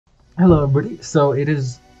Hello, everybody. So it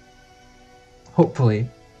is hopefully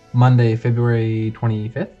Monday, February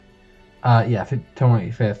 25th. Yeah,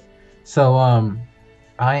 25th. So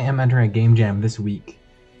I am entering a game jam this week,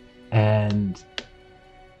 and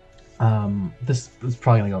this is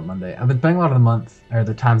probably gonna go on Monday. I've been spending a lot of the month or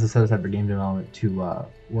the times I set aside for game development to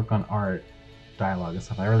work on art, dialogue, and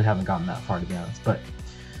stuff. I really haven't gotten that far, to be honest, but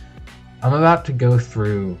I'm about to go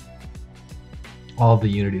through all of the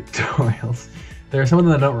Unity tutorials. There are some of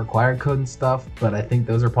them that don't require code and stuff, but I think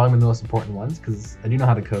those are probably the most important ones because I do know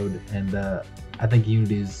how to code, and I think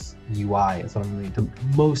Unity's UI is what I'm going to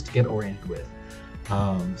most get oriented with.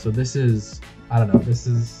 So this is, I don't know, this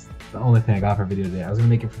is the only thing I got for video today. I was going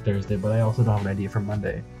to make it for Thursday, but I also don't have an idea for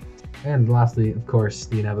Monday. And lastly, of course,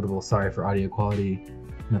 the inevitable sorry for audio quality.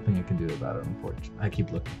 Nothing I can do about it, unfortunately. I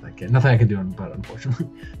keep looking at that kid. Nothing I can do about it, unfortunately.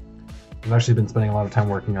 I've actually been spending a lot of time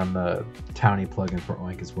working on the Townie plugin for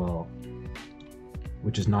Oink as well,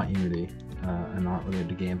 which is not Unity and not related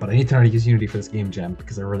to game, but I need to know how to use Unity for this game jam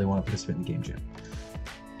because I really want to participate in the game jam.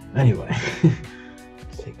 Anyway,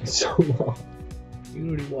 it's taking so long.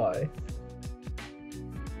 Unity, why?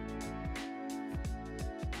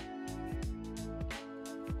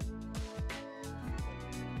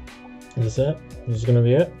 Is this it? Is this gonna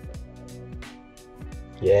be it?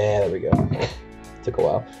 Yeah, there we go. Took a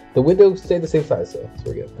while. The window stayed the same size, so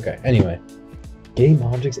we're good. Okay, anyway. Game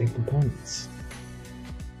objects and components.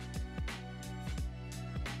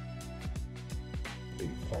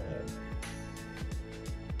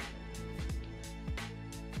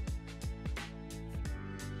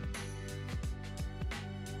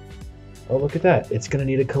 Oh, look at that. It's gonna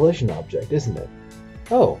need a collision object, isn't it?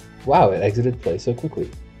 Oh, wow, it exited play so quickly.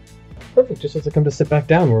 Perfect, just as I come to sit back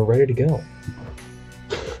down, we're ready to go.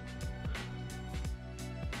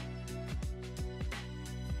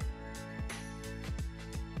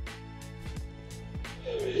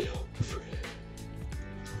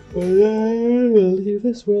 I'll leave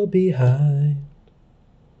this world behind.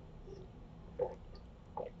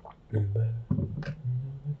 Remember,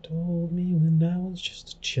 told me when I was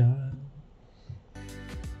just a child.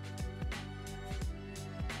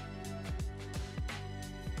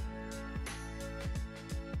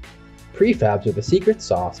 Prefabs are the secret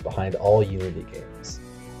sauce behind all Unity games.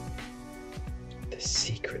 The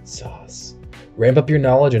secret sauce. Ramp up your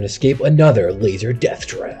knowledge and escape another laser death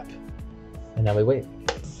trap. And now we wait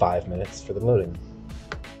 5 minutes for the loading.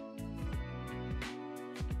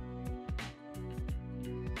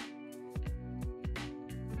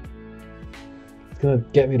 It's gonna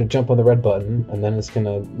get me to jump on the red button, and then it's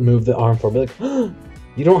gonna move the arm forward. Be like, oh,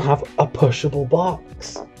 you don't have a pushable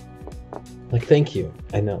box. Like, thank you.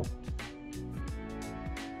 I know.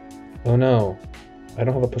 Oh no, I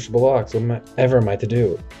don't have a pushable box. What am I to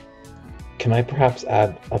do? Can I perhaps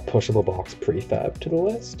add a pushable box prefab to the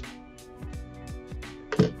list?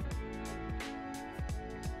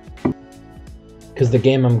 Because the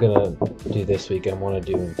game I'm gonna do this week, I want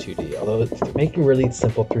to do in 2D. Although making really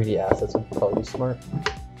simple 3D assets would probably be smart.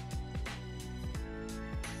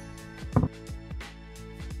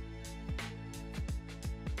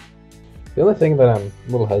 The only thing that I'm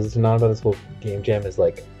a little hesitant on about this whole game jam is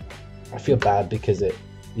like, I feel bad because it,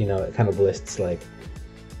 you know, it kind of lists like,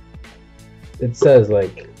 it says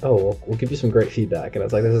like, oh, we'll give you some great feedback, and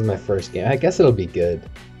it's like, this is my first game. I guess it'll be good,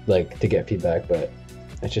 like, to get feedback, but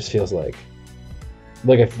it just feels like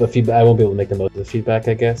if the feedback, I won't be able to make the most of the feedback,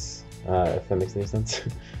 I guess, if that makes any sense.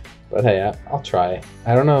 But hey, I'll try.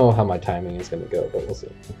 I don't know how my timing is gonna go, but we'll see.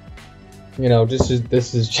 You know, this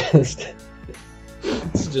is just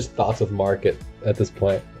just thoughts of Mark at this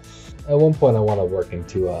point. At one point, I want to work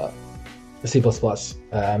into C++.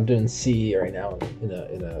 I'm doing C right now in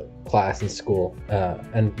a class in school,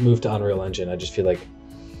 and move to Unreal Engine. I just feel like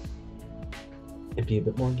it'd be a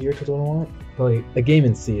bit more geared towards what I want. But like, a game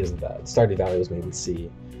in C isn't bad. Stardew Valley was made in C.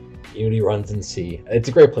 Unity runs in C. It's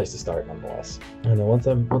a great place to start, nonetheless. I don't know.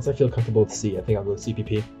 Once I feel comfortable with C, I think I'll go with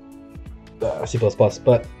CPP, C++.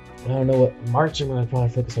 But I don't know what March I'm gonna probably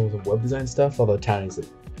focus on some web design stuff. Although Townie's a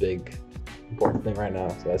big important thing right now,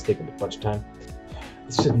 so that's taking a bunch of time.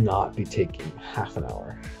 This should not be taking half an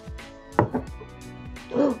hour.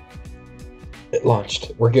 It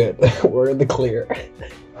launched. We're good. We're in the clear.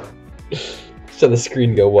 So the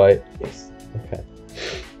screen go white. Yes. Okay.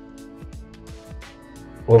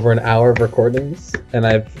 Over an hour of recordings, and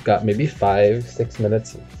I've got maybe 5-6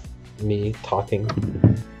 minutes of me talking.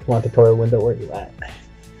 Come on, tutorial window, where are you at?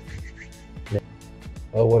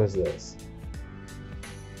 Oh, what is this?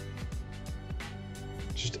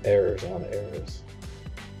 Just errors on errors.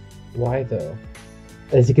 Why though?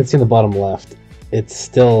 As you can see in the bottom left, it's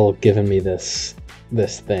still giving me this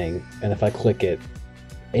thing, and if I click it,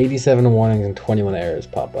 87 warnings and 21 errors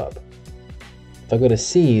pop up. If I go to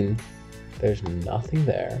scene, there's nothing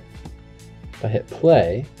there. If I hit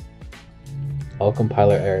play, all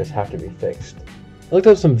compiler errors have to be fixed. I looked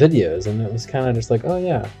up some videos and it was kind of just like, oh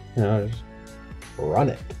yeah, you know, just run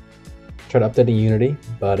it. Tried updating Unity,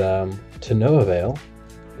 but to no avail.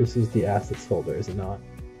 This is the assets folder, is it not?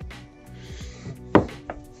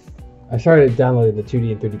 I started downloading the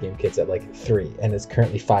 2D and 3D game kits at like 3, and it's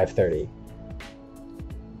currently 5:30.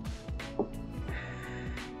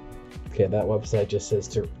 Okay, that website just says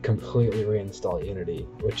to completely reinstall Unity,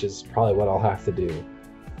 which is probably what I'll have to do.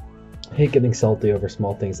 I hate getting salty over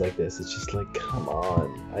small things like this. It's just like, come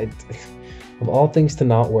on. Of all things to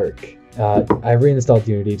not work. I reinstalled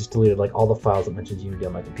Unity, just deleted like all the files that mentioned Unity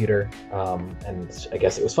on my computer, and I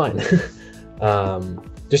guess it was fine.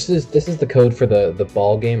 This is the code for the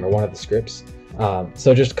ball game, or one of the scripts.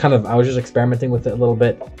 So just kind of, I was just experimenting with it a little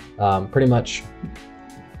bit. Pretty much,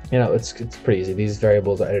 you know, it's pretty easy. These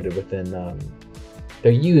variables are edited within,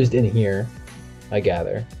 they're used in here, I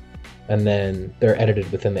gather, and then they're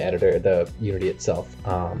edited within the editor, the Unity itself.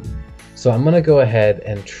 So I'm gonna go ahead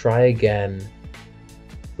and try again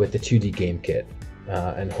with the 2D game kit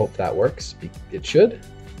and hope that works. It should.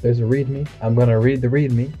 There's a README. I'm gonna read the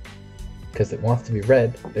README because it wants to be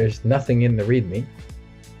read. There's nothing in the README.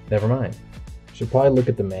 Never mind. Should probably look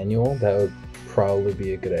at the manual. That would probably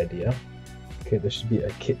be a good idea. Okay, there should be a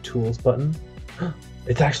kit tools button.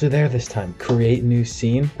 It's actually there this time. Create new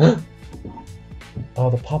scene. Oh,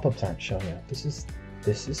 the pop-ups aren't showing up. This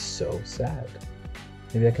is so sad.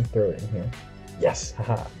 Maybe I can throw it in here. Yes,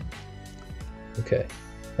 haha. Okay.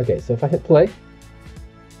 Okay, so if I hit play,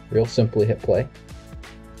 real simply hit play.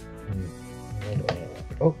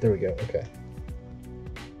 Oh, there we go. Okay.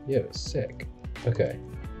 Yo, sick. Okay.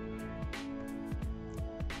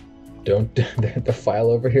 Don't. The file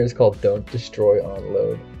over here is called "Don't Destroy on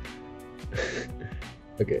Load."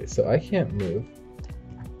 Okay, so I can't move.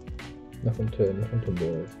 Nothing to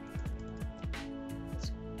move.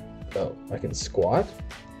 Oh, I can squat.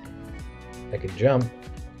 I can jump.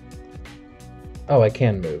 Oh, I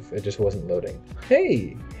can move. It just wasn't loading.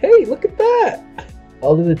 Hey, look at that!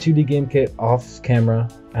 I'll do the 2D game kit off camera,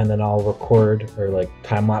 and then I'll record or like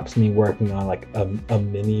time lapse me working on like a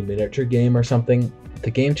mini miniature game or something.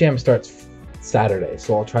 The game jam starts Saturday,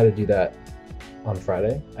 so I'll try to do that on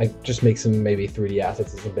Friday. I just make some maybe 3D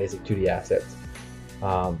assets and some basic 2D assets,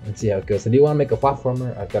 and see how it goes. I do want to make a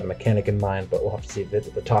platformer. I've got a mechanic in mind, but we'll have to see if it's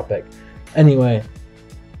the topic. Anyway,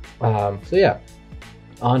 so yeah,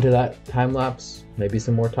 on to that time lapse. Maybe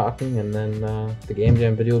some more talking, and then the game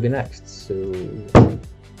jam video will be next. So,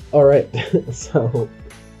 all right. So,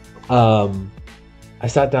 I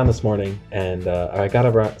sat down this morning, and I got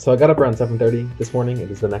up around 7:30 this morning.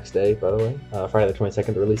 It is the next day, by the way, Friday the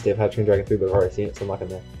 22nd, the release day of How to Train Dragon 3. But I've already seen it, so I'm not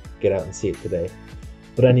gonna get out and see it today.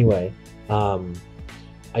 But anyway,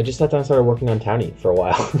 I just sat down and started working on Townie for a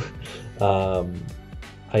while.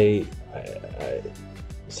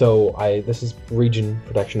 This is region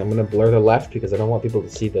protection. I'm going to blur the left because I don't want people to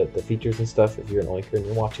see the features and stuff if you're an oinker and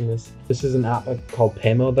you're watching this. This is an app called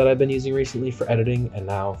Paymo that I've been using recently for editing, and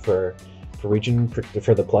now for region,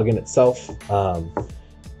 for the plugin itself.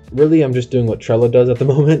 Really, I'm just doing what Trello does at the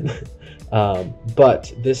moment.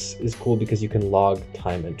 But this is cool because you can log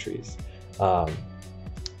time entries. So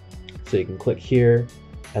you can click here,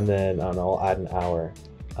 and then I'll add an hour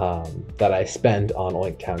that I spend on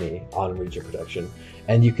Oink Townie on region protection.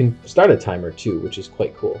 And you can start a timer too, which is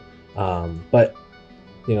quite cool. But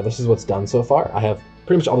you know, this is what's done so far. I have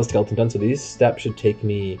pretty much all the skeleton done, so these steps should take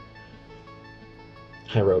me.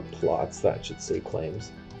 I wrote plots, that should say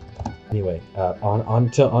claims. Anyway, on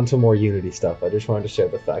to more Unity stuff. I just wanted to share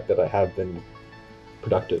the fact that I have been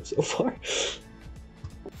productive so far.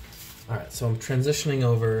 All right, so I'm transitioning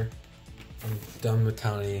over. I'm done with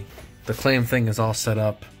Townie. The claim thing is all set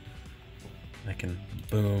up. I can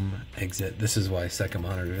boom, exit. This is why second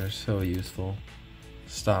monitors are so useful.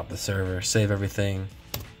 Stop the server, save everything,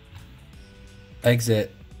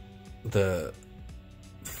 exit the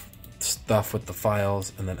stuff with the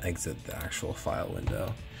files, and then exit the actual file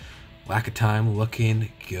window. Whack a time,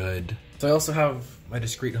 looking good. So I also have my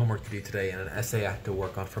discrete homework to do today and an essay I have to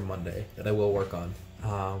work on for Monday that I will work on.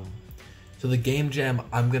 So the game jam,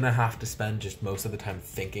 I'm gonna have to spend just most of the time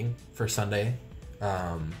thinking for Sunday.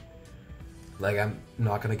 Like, I'm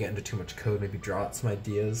not gonna get into too much code, maybe draw out some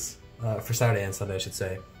ideas for Saturday and Sunday, I should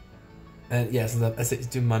say. And yeah, so the essay's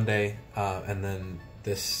due Monday, and then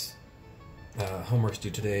this homework's due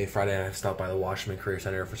today. Friday I stop by the Washington Career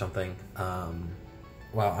Center for something.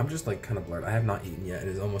 Wow, I'm just like kind of blurred. I have not eaten yet. It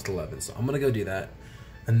is almost 11, so I'm gonna go do that,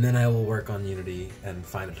 and then I will work on Unity and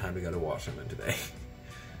find a time to go to Washington today.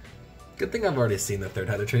 Good thing I've already seen the third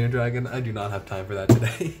How to Train Your Dragon. I do not have time for that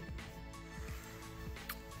today.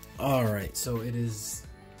 Alright, so it is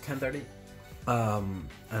 10:30. And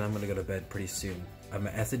I'm gonna go to bed pretty soon.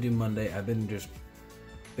 As I do Monday, I've been just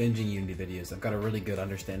binging Unity videos. I've got a really good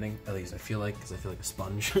understanding, at least I feel like, because I feel like a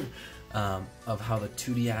sponge, of how the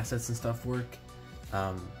 2D assets and stuff work.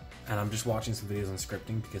 And I'm just watching some videos on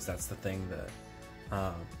scripting because that's the thing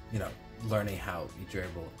that, you know, learning how each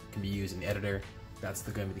variable can be used in the editor. That's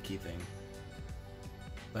going to be the key thing.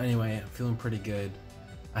 But anyway, I'm feeling pretty good.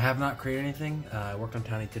 I have not created anything. I worked on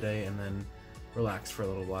Tiny today and then relaxed for a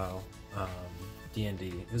little while. D&D.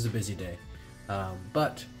 It was a busy day.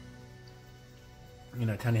 But, you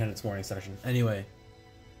know, Tiny had its morning session. Anyway,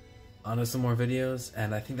 on to some more videos,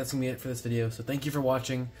 and I think that's going to be it for this video. So thank you for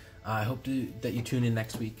watching. I hope that you tune in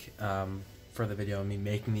next week for the video of me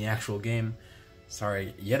making the actual game.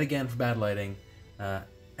 Sorry yet again for bad lighting.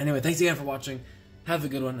 Anyway, thanks again for watching. Have a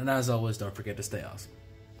good one, and as always, don't forget to stay awesome.